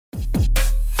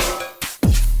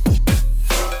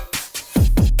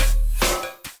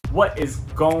What is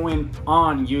going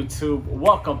on, YouTube?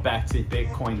 Welcome back to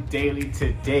Bitcoin Daily.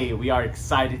 Today we are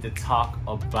excited to talk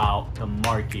about the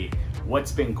market,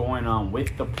 what's been going on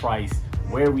with the price,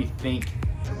 where we think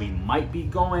we might be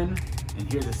going,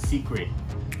 and here's a secret: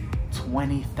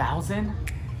 20,000?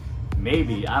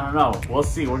 Maybe, I don't know. We'll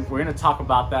see. We're gonna talk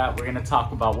about that. We're gonna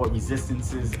talk about what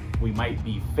resistances we might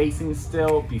be facing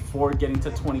still before getting to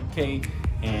 20K,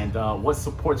 and what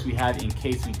supports we have in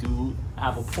case we do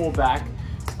have a pullback.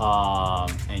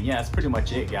 And yeah, that's pretty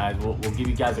much it, guys. We'll give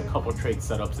you guys a couple trade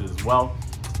setups as well.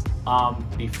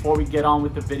 Before we get on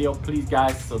with the video, please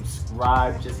guys,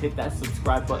 subscribe. Just hit that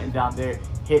subscribe button down there,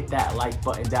 hit that like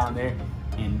button down there,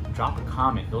 and drop a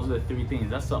comment. Those are the three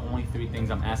things. That's the only three things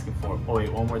I'm asking for. Oh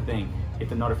wait, one more thing: hit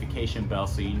the notification bell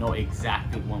so you know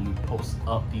exactly when we post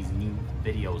up these new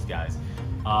videos, guys.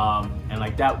 And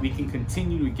like that, we can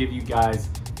continue to give you guys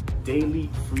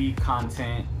daily free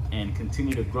content and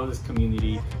continue to grow this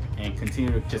community and continue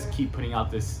to just keep putting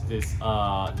out this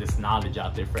knowledge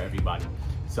out there for everybody.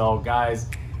 So guys,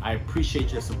 I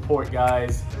appreciate your support,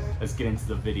 guys. Let's get into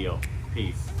the video.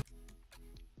 Peace.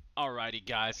 Alrighty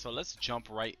guys, so let's jump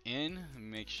right in.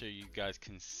 Make sure you guys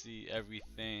can see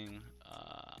everything.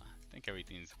 I think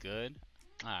everything's good.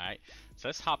 Alright, so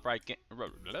let's hop right in.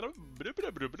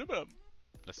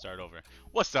 Let's start over.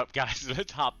 What's up, guys?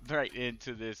 Let's hop right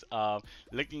into this.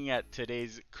 Looking at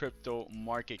today's crypto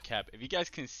market cap. If you guys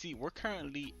can see, we're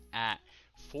currently at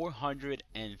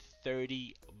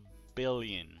 430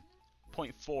 billion,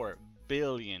 0.4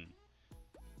 billion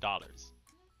dollars,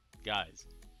 guys.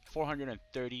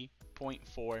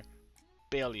 430.4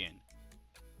 billion.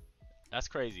 That's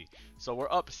crazy. So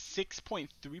we're up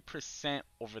 6.3%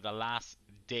 over the last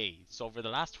day. So over the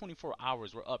last 24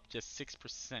 hours, we're up just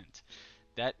 6%.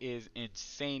 That is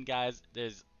insane, guys.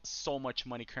 There's so much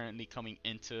money currently coming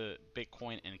into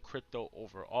Bitcoin and crypto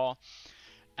overall.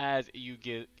 As you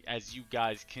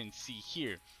guys can see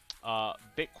here,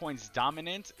 Bitcoin's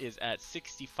dominance is at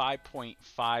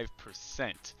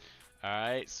 65.5%.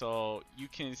 Alright, so you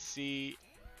can see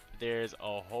there's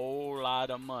a whole lot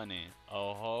of money,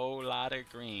 a whole lot of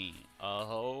green, a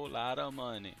whole lot of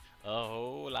money, a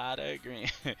whole lot of green.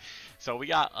 So we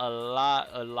got a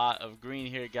lot of green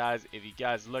here, guys. If you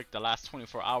guys look, the last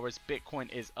 24 hours,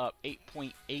 Bitcoin is up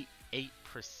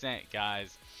 8.88%,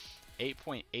 guys.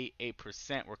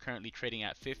 8.88%. We're currently trading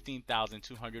at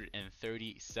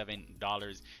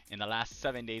 $15,237. In the last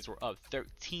 7 days, we're up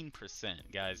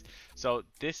 13%, guys. So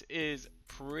this is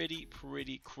pretty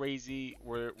crazy.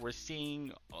 We're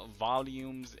seeing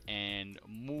volumes and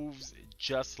moves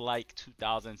just like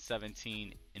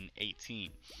 2017 and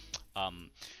 18.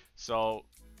 So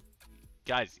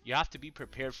guys, you have to be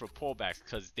prepared for pullbacks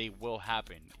because they will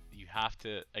happen. You have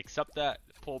to accept that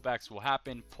pullbacks will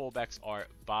happen. Pullbacks are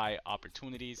buy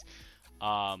opportunities.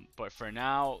 But for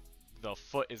now, the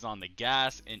foot is on the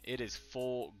gas and it is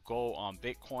full go on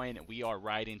Bitcoin. We are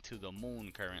riding to the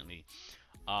moon currently.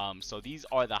 So these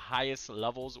are the highest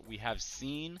levels we have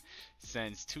seen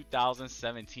since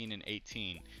 2017 and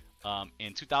 18.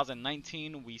 In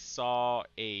 2019, we saw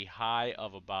a high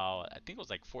of about, I think it was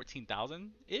like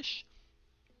 14,000 ish.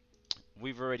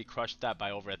 We've already crushed that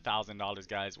by over $1,000,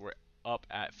 guys. We're up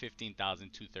at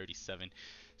 15,237.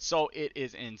 So it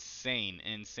is insane.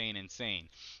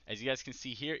 As you guys can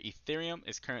see here, Ethereum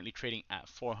is currently trading at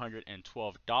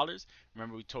 $412.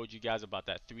 Remember, we told you guys about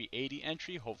that 380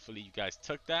 entry. Hopefully you guys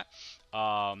took that.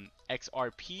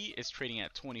 XRP is trading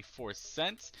at 24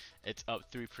 cents. It's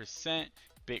up 3%.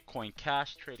 Bitcoin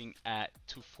Cash trading at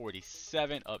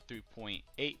 247, up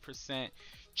 3.8%.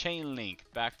 Chainlink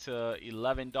back to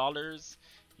 $11,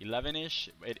 11ish.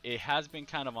 It has been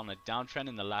kind of on a downtrend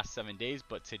in the last 7 days,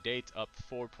 but today it's up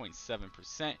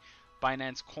 4.7%.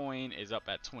 Binance Coin is up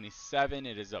at 27.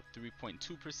 It is up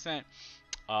 3.2%.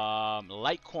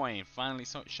 Litecoin finally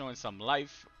showing some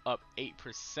life, up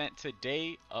 8%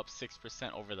 today, up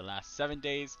 6% over the last 7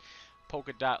 days.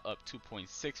 Polkadot up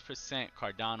 2.6%.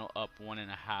 Cardano up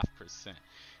 1.5%.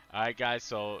 Alright guys,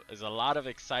 so there's a lot of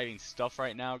exciting stuff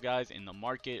right now, guys, in the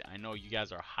market. I know you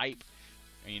guys are hype.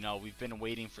 You know, we've been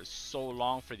waiting for so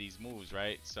long for these moves,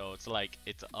 right? So it's like,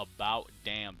 it's about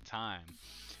damn time.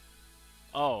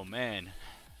 Oh man.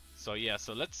 So yeah,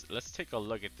 so let's take a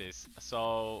look at this.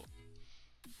 So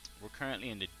we're currently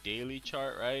in the daily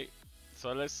chart, right?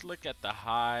 So let's look at the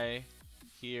high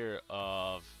here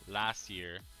of last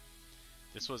year.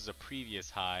 This was the previous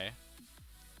high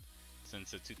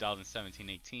since the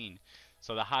 2017-18.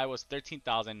 So the high was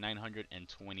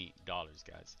 $13,920,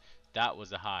 guys. That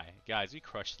was the high, guys. We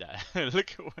crushed that.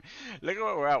 look at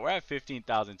where we're at. We're at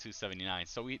 15,279.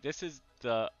 So this is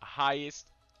the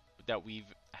highest that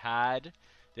we've had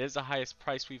This is the highest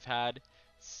price we've had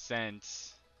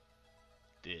since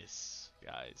this,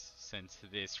 guys, since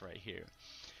this right here.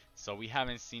 So we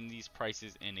haven't seen these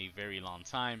prices in a very long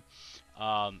time.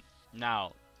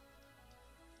 Now,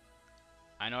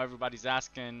 I know everybody's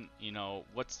asking, you know,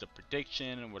 what's the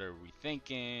prediction? What are we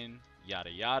thinking? Yada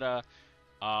yada.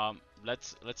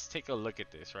 Let's take a look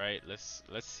at this, right? Let's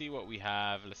see what we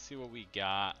have. Let's see what we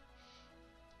got,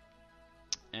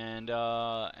 and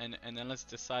then let's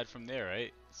decide from there,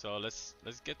 right? So let's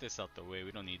get this out the way.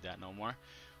 We don't need that no more.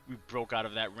 We broke out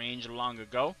of that range long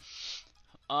ago.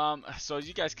 So as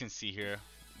you guys can see here,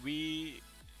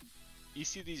 you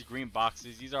see these green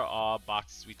boxes. These are all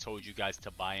boxes we told you guys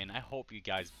to buy in. I hope you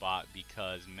guys bought,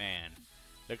 because man,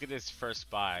 look at this first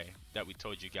buy that we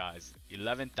told you guys,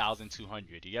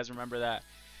 11,200. You guys remember that?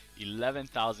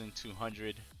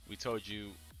 11,200. We told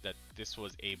you that this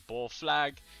was a bull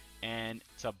flag and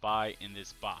to buy in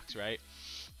this box, right?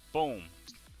 Boom.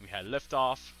 We had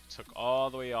liftoff, took all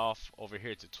the way off over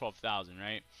here to 12,000,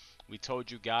 right? We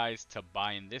told you guys to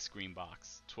buy in this green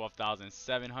box,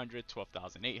 12,700,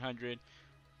 12,800.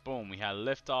 Boom, we had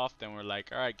liftoff. Then we're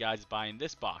like, all right, guys, buy in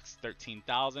this box,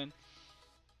 13,000,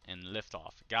 and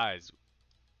liftoff. Guys,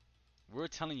 we're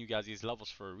telling you guys these levels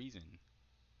for a reason.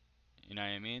 You know what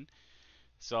I mean?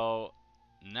 So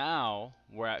now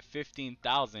we're at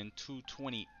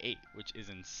 15,228, which is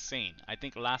insane. I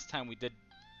think last time we did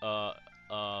a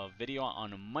video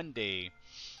on Monday.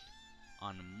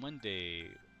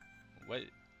 What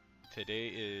today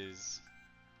is?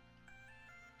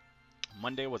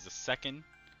 Monday was the 2nd,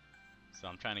 so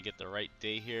I'm trying to get the right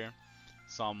day here.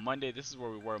 So on Monday, this is where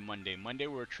we were Monday. Monday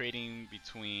we were trading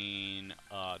between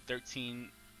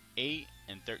 13.8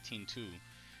 and 13.2,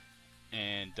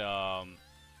 and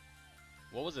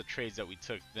what was the trades that we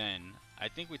took then? I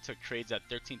think we took trades at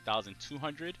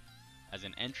 13,200 as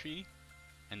an entry,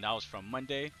 and that was from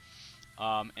Monday.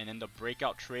 And then the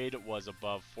breakout trade was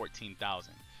above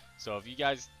 14,000. So if you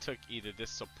guys took either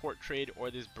this support trade or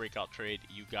this breakout trade,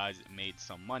 you guys made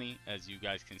some money. As you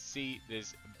guys can see,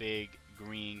 this big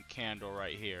green candle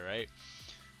right here, right?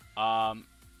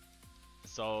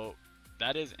 So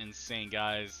that is insane,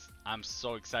 guys. I'm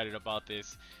so excited about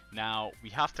this. Now we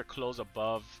have to close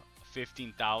above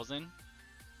 15,000,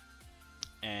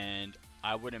 and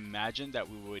I would imagine that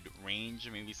we would range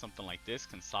maybe something like this,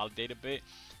 consolidate a bit.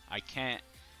 I can't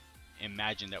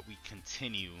imagine that we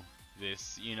continue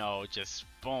this, you know, just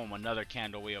boom, another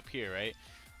candle way up here, right?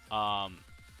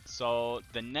 So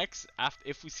the next, after,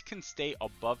 if we can stay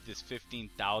above this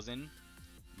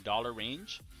 $15,000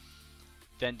 range,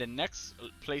 then the next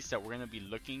place that we're gonna be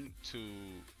looking to,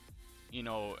 you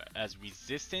know, as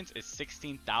resistance is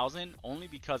 16,000, only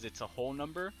because it's a whole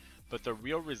number. But the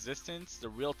real resistance, the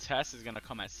real test is gonna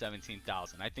come at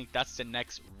 17,000. I think that's the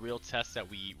next real test that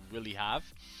we really have,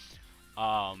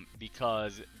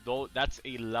 because though that's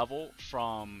a level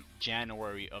from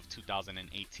January of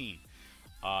 2018.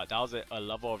 That was a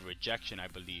level of rejection, I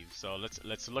believe. So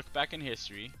let's look back in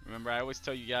history. Remember, I always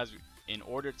tell you guys, in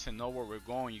order to know where we're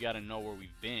going, you got to know where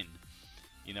we've been.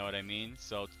 You know what I mean?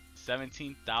 So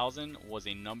 17,000 was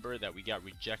a number that we got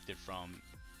rejected from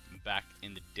back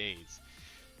in the days.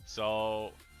 So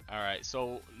all right,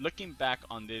 so looking back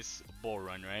on this bull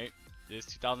run, right, this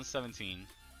 2017,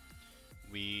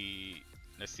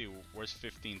 let's see, where's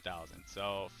 15,000?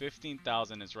 So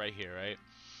 15,000 is right here, right?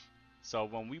 So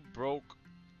when we broke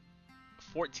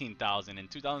 14,000 in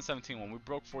 2017, when we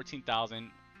broke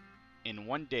 14,000 in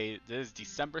one day, this is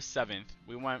December 7th,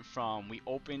 we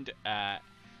opened at,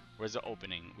 where's the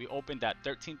opening? We opened at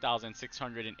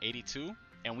 13,682,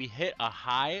 and we hit a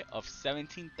high of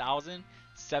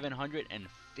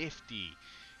 17,750,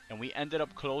 and we ended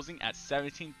up closing at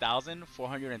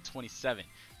 17,427.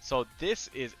 So this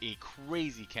is a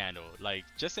crazy candle. Like,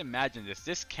 just imagine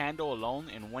this candle alone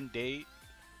in one day,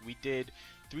 we did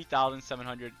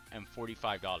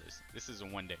 $3,745. This is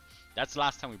in one day. That's the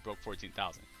last time we broke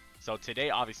 14,000. So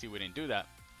today, obviously, we didn't do that,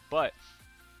 but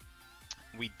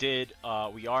we did.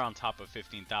 We are on top of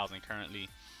 15,000 currently,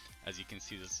 as you can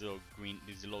see. These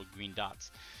little green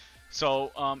dots.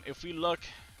 So if we look,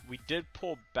 we did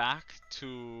pull back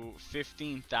to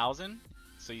 15,000.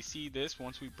 So you see this,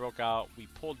 once we broke out, we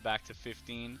pulled back to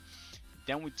 15.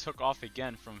 Then we took off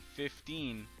again from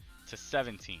 15 to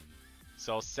 17.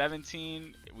 So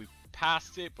 17, we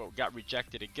passed it, but got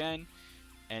rejected again.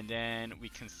 And then we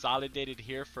consolidated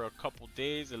here for a couple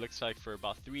days. It looks like for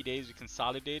about 3 days we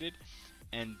consolidated.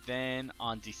 And then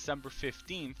on December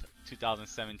 15th,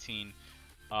 2017,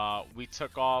 we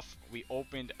took off. We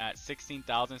opened at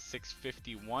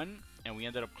 16,651, and we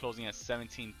ended up closing at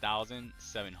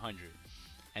 17,700.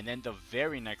 And then the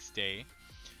very next day,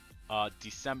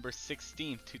 December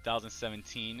 16th,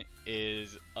 2017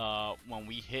 is when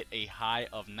we hit a high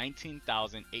of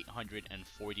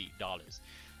 $19,840.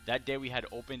 That day we had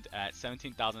opened at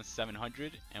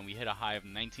 17,700 and we hit a high of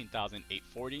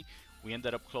 19,840. We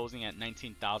ended up closing at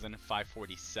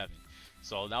 19,547.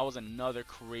 So that was another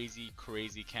crazy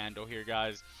candle here,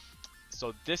 guys.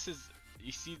 So this is,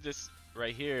 you see this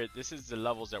right here, this is the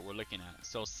levels that we're looking at.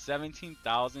 So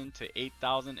 17,000 to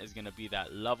 8,000 is going to be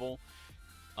that level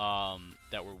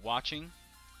that we're watching.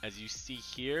 As you see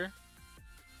here,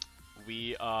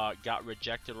 we got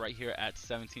rejected right here at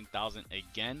 17,000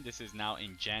 again. This is now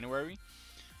in January.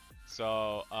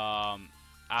 So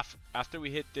after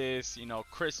we hit this, you know,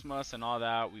 Christmas and all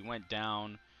that, we went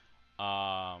down.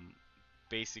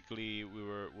 Basically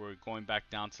we're going back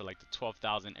down to like the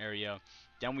 12,000 area.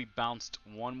 Then we bounced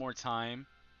one more time,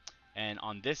 and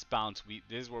on this bounce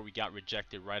this is where we got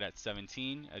rejected right at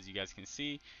 17, as you guys can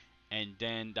see. And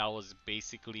then that was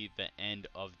basically the end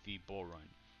of the bull run,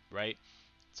 right?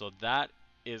 So that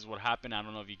is what happened. I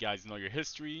don't know if you guys know your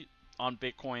history on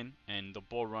Bitcoin and the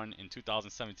bull run in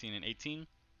 2017 and 18,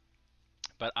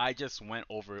 but I just went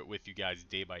over it with you guys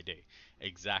day by day,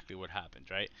 exactly what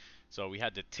happened, right? So we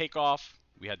had the takeoff,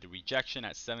 we had the rejection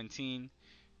at 17,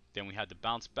 then we had the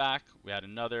bounce back, we had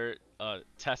another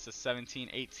test of 17,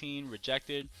 18,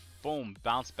 rejected, boom,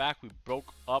 bounce back, we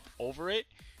broke up over it,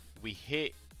 we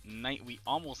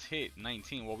almost hit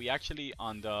 19. Well, we actually,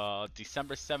 on the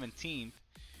December 17th,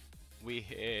 we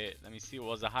hit, let me see,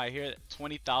 what was the high here?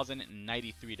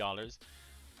 $20,093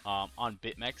 on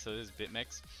BitMEX. So this is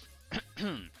BitMEX.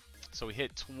 So we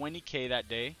hit 20K that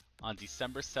day on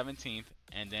December 17th,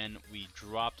 and then we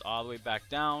dropped all the way back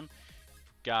down,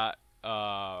 got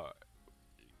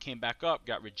came back up,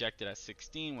 got rejected at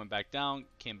 16, went back down,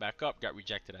 came back up, got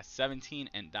rejected at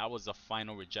 17, and that was the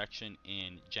final rejection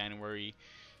in January.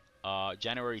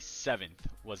 January 7th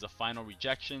was the final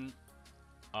rejection,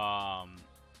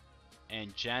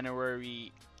 and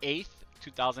January 8th,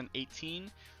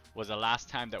 2018 was the last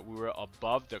time that we were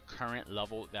above the current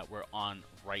level that we're on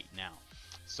right now.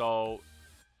 So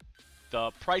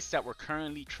the price that we're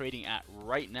currently trading at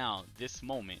right now, this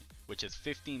moment, which is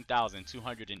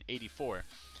 15,284,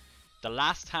 the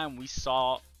last time we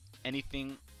saw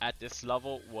anything at this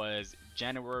level was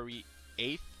January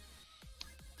 8th,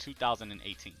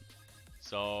 2018.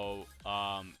 So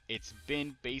it's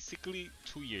been basically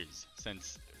 2 years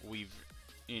since we've,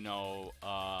 you know,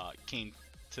 came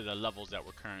to the levels that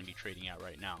we're currently trading at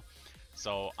right now.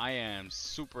 So I am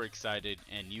super excited,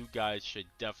 and you guys should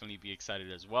definitely be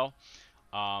excited as well.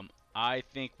 I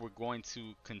think we're going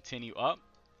to continue up.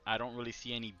 I don't really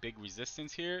see any big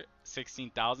resistance here.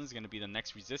 16,000 is going to be the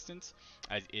next resistance.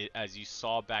 As you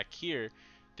saw back here,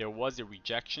 there was a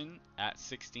rejection at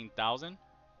 16,000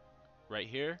 right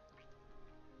here.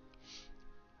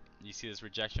 You see this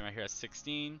rejection right here at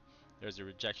 16. There's a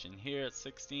rejection here at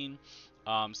 16.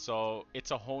 So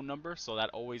it's a whole number, so that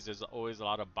there's always a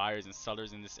lot of buyers and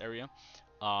sellers in this area.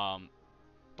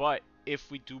 But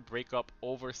if we do break up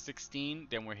over 16,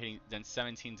 then we're hitting, then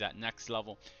 17 is that next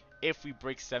level. If we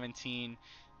break 17,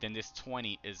 then this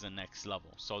 20 is the next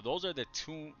level. So those are the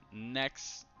two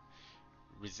next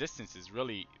resistances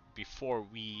really before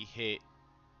we hit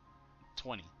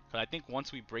 20. Because I think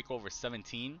once we break over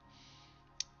 17,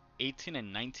 18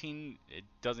 and 19, it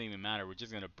doesn't even matter. We're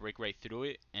just gonna break right through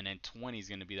it, and then 20 is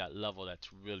gonna be that level that's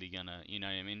really gonna, you know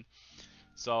what I mean?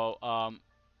 So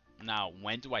now,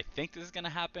 when do I think this is gonna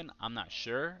happen? I'm not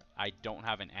sure. I don't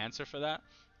have an answer for that.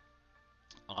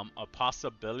 A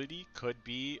possibility could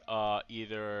be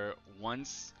either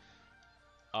once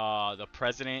the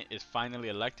president is finally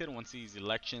elected, once these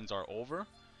elections are over,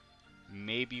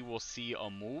 maybe we'll see a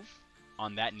move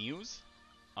on that news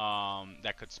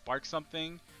that could spark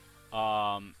something.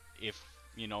 If,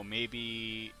 you know,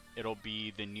 maybe it'll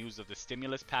be the news of the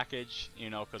stimulus package, you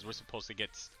know, because we're supposed to get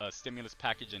a stimulus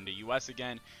package in the US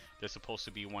again. There's supposed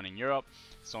to be one in Europe.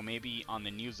 So maybe on the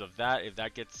news of that, if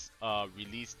that gets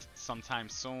released sometime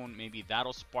soon, maybe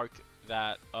that'll spark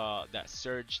that that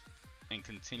surge and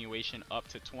continuation up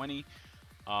to 20.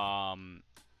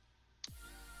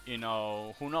 You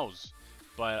know, who knows?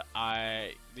 But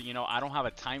I don't have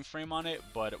a time frame on it,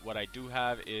 but what I do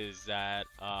have is that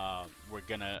we're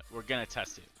gonna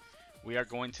test it. We are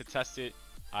going to test it.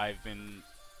 I've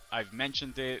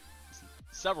mentioned it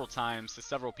several times to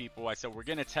several people. I said we're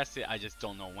gonna test it, I just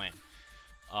don't know when.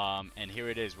 And here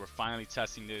it is, we're finally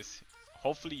testing this.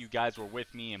 Hopefully you guys were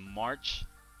with me in March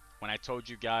when I told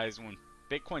you guys, when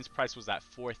Bitcoin's price was at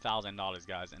 $4,000,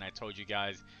 guys, and I told you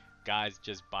guys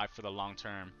just buy for the long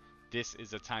term. This is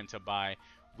the time to buy.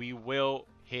 We will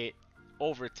hit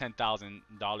over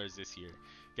 $10,000 this year.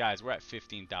 guys, we're at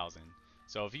 15,000.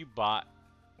 So if you bought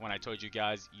when I told you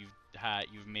guys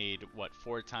you've made what,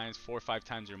 4 or 5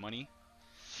 times your money,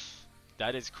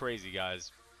 that is crazy,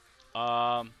 guys.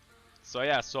 So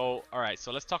yeah, so all right,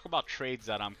 so let's talk about trades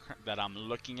that I'm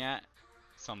looking at,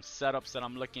 some setups that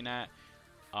I'm looking at.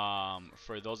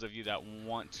 For those of you that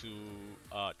want to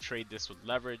trade this with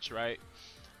leverage, right?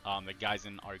 The guys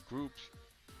in our group,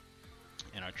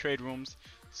 in our trade rooms.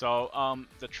 So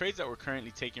the trades that we're currently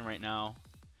taking right now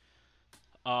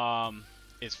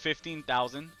is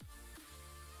 15,000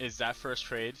 is that first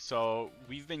trade. So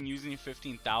we've been using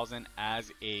 15,000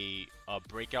 as a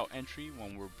breakout entry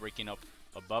when we're breaking up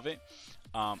above it,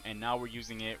 and now we're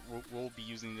using it. We'll be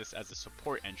using this as a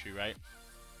support entry, right?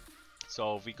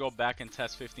 So if we go back and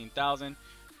test 15,000,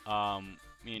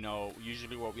 you know,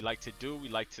 usually what we like to do, we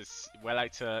like to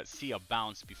see a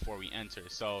bounce before we enter.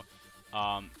 So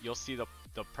you'll see the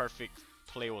perfect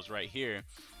play was right here,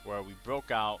 where we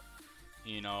broke out.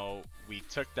 You know, we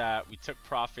took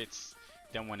profits.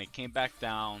 Then when it came back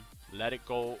down, let it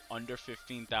go under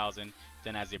 15,000.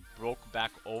 Then as it broke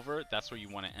back over, that's where you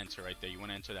want to enter right there. You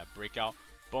want to enter that breakout,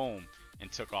 boom, and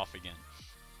took off again.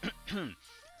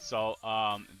 So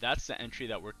that's the entry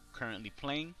that we're currently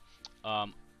playing.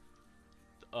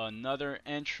 Another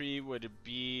entry would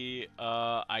be,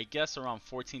 I guess around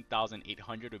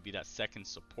 14,800 would be that second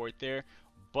support there.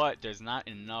 But there's not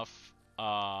enough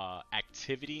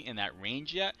activity in that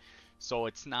range yet, so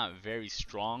it's not very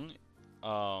strong.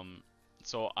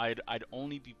 So I'd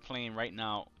only be playing right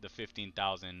now the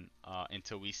 15,000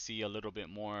 until we see a little bit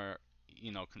more,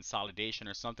 you know, consolidation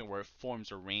or something where it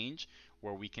forms a range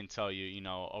where we can tell you, you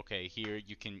know, okay, here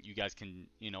you guys can,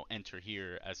 you know, enter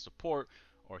here as support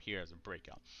or here as a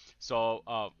breakout.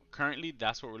 So currently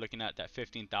that's what we're looking at. That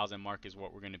 15,000 mark is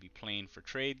what we're going to be playing for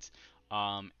trades.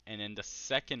 And then the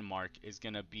second mark is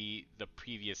going to be the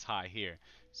previous high here.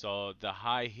 So the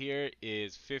high here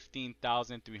is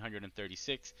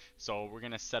 15,336. So we're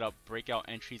going to set up breakout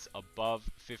entries above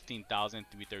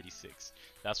 15,336.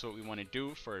 That's what we want to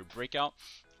do for a breakout,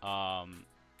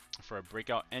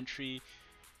 entry.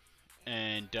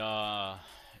 And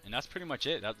that's pretty much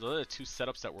it. Those are the two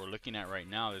setups that we're looking at right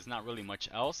now. There's not really much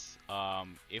else.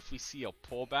 If we see a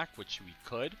pullback, which we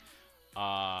could,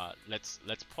 let's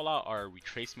pull out our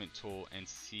retracement tool and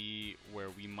see where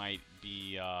we might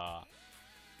be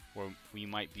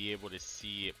able to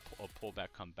see a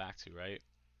pullback come back to, right?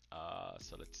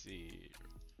 So let's see.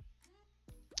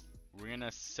 We're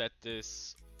gonna set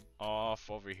this off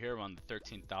over here on the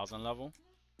 13,000 level,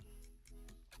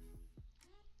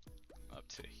 up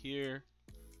to here.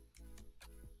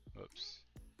 Oops.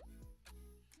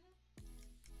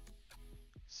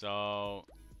 So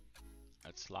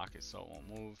let's lock it so it won't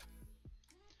move.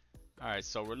 Alright,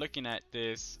 so we're looking at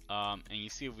this, and you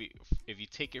see if you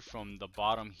take it from the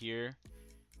bottom here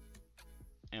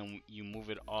and you move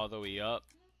it all the way up,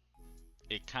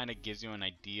 it kind of gives you an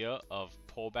idea of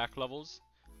pullback levels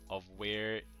of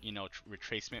where, you know,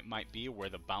 retracement might be, where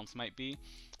the bounce might be.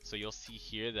 So you'll see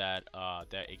here that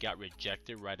that it got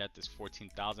rejected right at this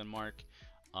 14,000 mark.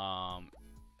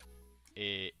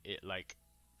 It like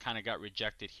kind of got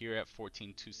rejected here at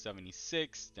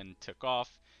 14,276, then took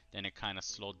off, then it kind of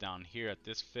slowed down here at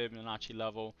this Fibonacci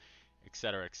level,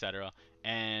 etc., etc.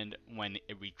 And when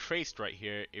it retraced right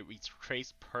here, it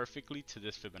retraced perfectly to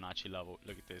this Fibonacci level.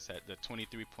 Look at this at the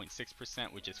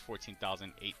 23.6%, which is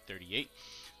 14,838.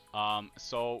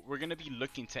 So we're gonna be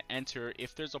looking to enter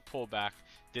if there's a pullback.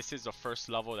 This is the first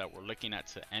level that we're looking at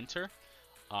to enter.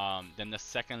 Then the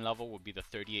second level will be the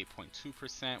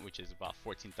 38.2%, which is about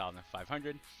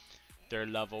 14,500. Third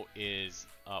level is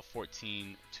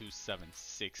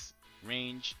 14,276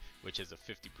 range, which is a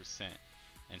 50%,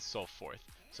 and so forth.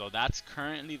 So that's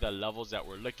currently the levels that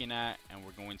we're looking at, and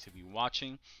we're going to be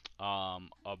watching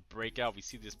a breakout. We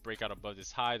see this breakout above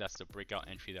this high. That's the breakout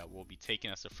entry that we'll be taking.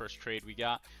 That's the first trade we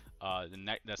got.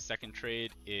 The second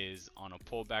trade is on a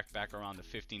pullback back around the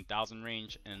 15,000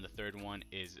 range, and the third one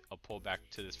is a pullback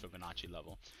to this Fibonacci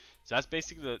level. So that's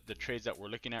basically the trades that we're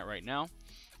looking at right now,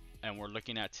 and we're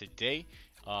looking at today.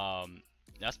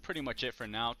 That's pretty much it for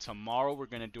now. Tomorrow we're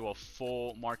gonna do a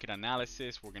full market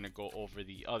analysis. We're gonna go over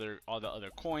all the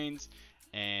other coins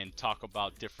and talk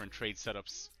about different trade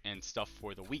setups and stuff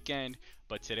for the weekend.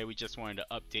 But today we just wanted to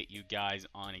update you guys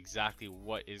on exactly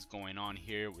what is going on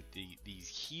here with these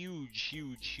huge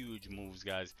moves,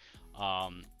 guys,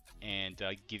 and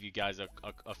give you guys a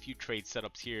few trade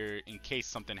setups here in case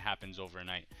something happens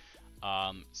overnight.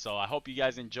 So I hope you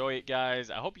guys enjoy it,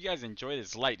 guys. I hope you guys enjoy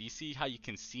this light. Do you see how you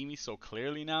can see me so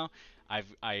clearly now?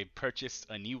 I purchased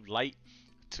a new light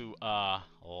to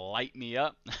light me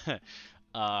up.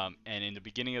 And in the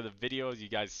beginning of the video, as you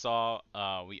guys saw,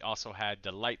 we also had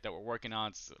the light that we're working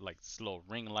on. It's like this little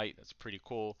ring light. That's pretty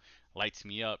cool. Lights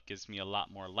me up, gives me a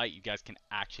lot more light. You guys can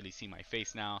actually see my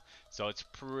face now. So it's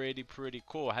pretty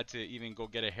cool. I had to even go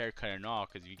get a haircut and all,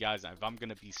 because you guys, if I'm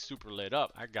gonna be super lit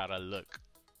up, I gotta look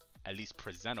at least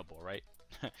presentable, right?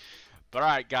 But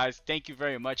alright guys, thank you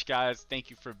very much guys. Thank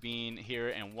you for being here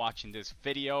and watching this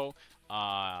video.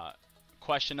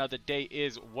 Question of the day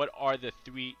is, what are the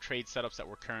 3 trade setups that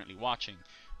we're currently watching,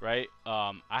 right?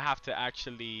 I have to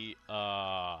actually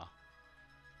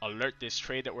alert this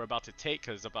trade that we're about to take,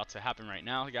 because it's about to happen right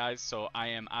now guys. So I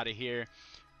am out of here.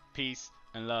 Peace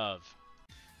and love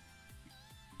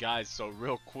guys. So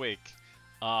real quick,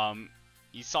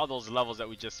 you saw those levels that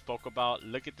we just spoke about.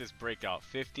 Look at this breakout,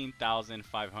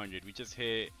 15,500. We just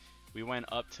hit, we went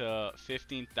up to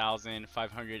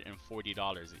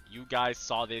 $15,540. You guys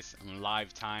saw this in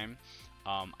live time.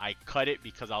 I cut it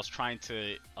because I was trying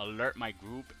to alert my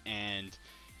group and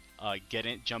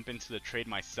jump into the trade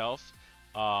myself.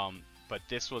 But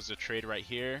this was the trade right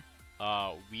here.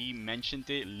 We mentioned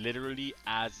it literally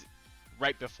as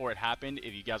right before it happened.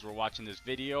 If you guys were watching this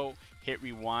video, hit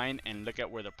rewind and look at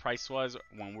where the price was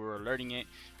when we were alerting it.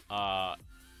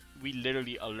 We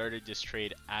literally alerted this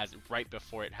trade as right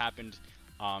before it happened,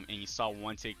 and you saw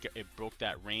once it broke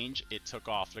that range, it took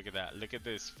off. Look at that. Look at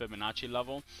this Fibonacci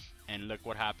level, and look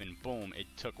what happened. Boom, it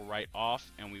took right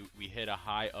off, and we hit a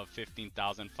high of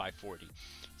 15,540.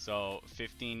 So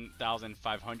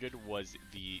 15,500 was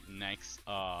the next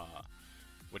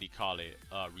what do you call it,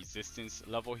 resistance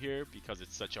level here, because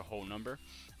it's such a whole number.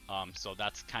 So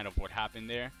that's kind of what happened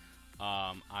there.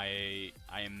 I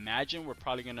imagine we're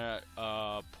probably gonna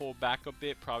pull back a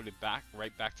bit, probably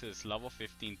right back to this level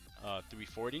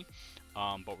 15,340.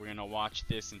 But we're gonna watch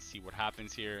this and see what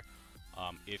happens here.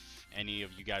 If any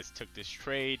of you guys took this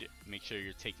trade, make sure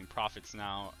you're taking profits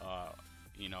now.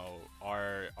 You know,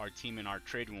 our team in our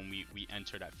trade, when we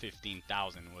entered at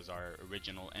 15,000 was our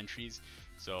original entries.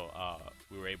 So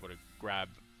we were able to grab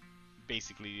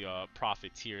basically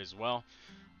profits here as well.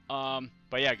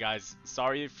 But yeah guys,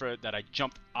 sorry for that I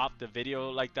jumped off the video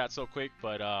like that so quick,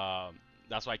 but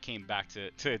that's why I came back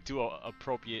to do a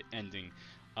appropriate ending.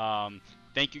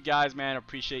 Thank you guys, man.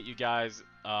 Appreciate you guys.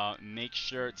 Make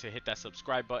sure to hit that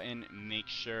subscribe button. Make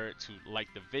sure to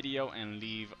like the video and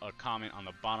leave a comment on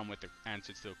the bottom with the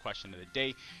answer to the question of the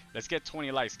day. Let's get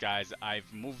 20 likes guys.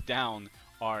 I've moved down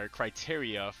our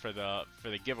criteria for the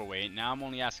giveaway. Now I'm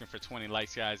only asking for 20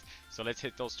 likes guys. So let's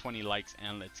hit those 20 likes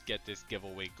and let's get this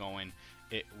giveaway going.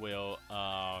 It will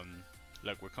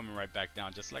look, we're coming right back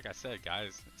down, just like I said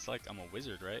guys. It's like I'm a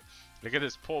wizard, right? Look at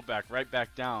this pullback right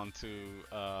back down to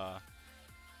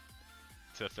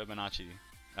Fibonacci.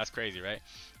 That's crazy, right?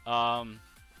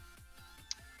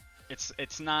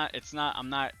 It's not I'm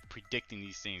not predicting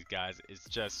these things guys. It's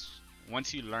just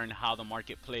once you learn how the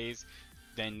market plays,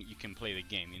 then you can play the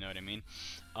game, you know what I mean?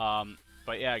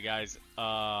 But yeah guys,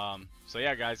 so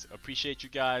yeah guys, appreciate you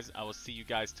guys. I will see you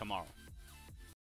guys tomorrow.